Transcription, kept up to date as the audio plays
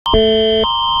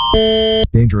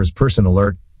Dangerous person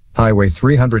alert. Highway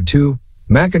 302,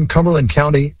 Macon, Cumberland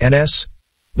County, NS.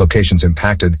 Locations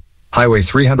impacted. Highway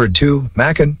 302,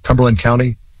 Macon, Cumberland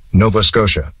County, Nova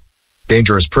Scotia.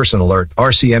 Dangerous person alert.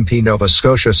 RCMP Nova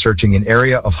Scotia searching in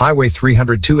area of Highway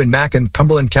 302 in Macon,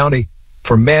 Cumberland County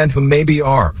for man who may be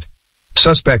armed.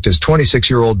 Suspect is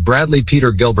 26-year-old Bradley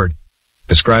Peter Gilbert,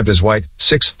 described as white,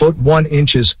 6 foot 1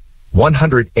 inches,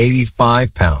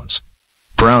 185 pounds.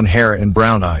 Brown hair and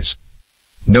brown eyes.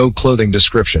 No clothing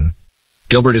description.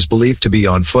 Gilbert is believed to be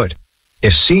on foot.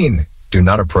 If seen, do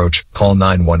not approach, call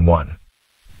 911.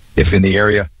 If in the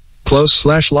area,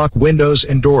 close/lock windows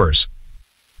and doors.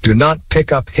 Do not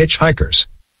pick up hitchhikers.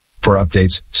 For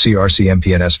updates, see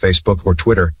RCMPNS Facebook or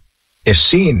Twitter. If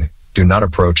seen, do not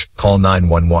approach, call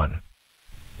 911.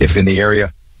 If in the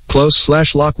area,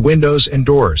 close/lock windows and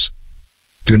doors.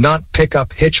 Do not pick up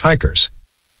hitchhikers.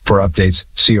 For updates,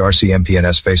 see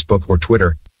RCMPNS Facebook or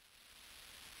Twitter.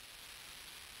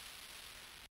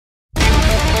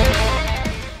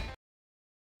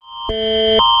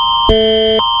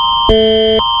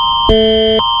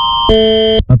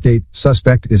 Update,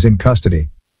 suspect is in custody.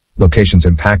 Locations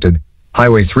impacted.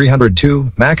 Highway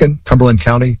 302, Macon, Cumberland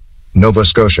County, Nova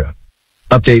Scotia.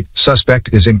 Update, suspect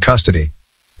is in custody.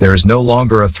 There is no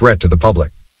longer a threat to the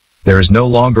public. There is no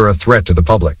longer a threat to the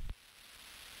public.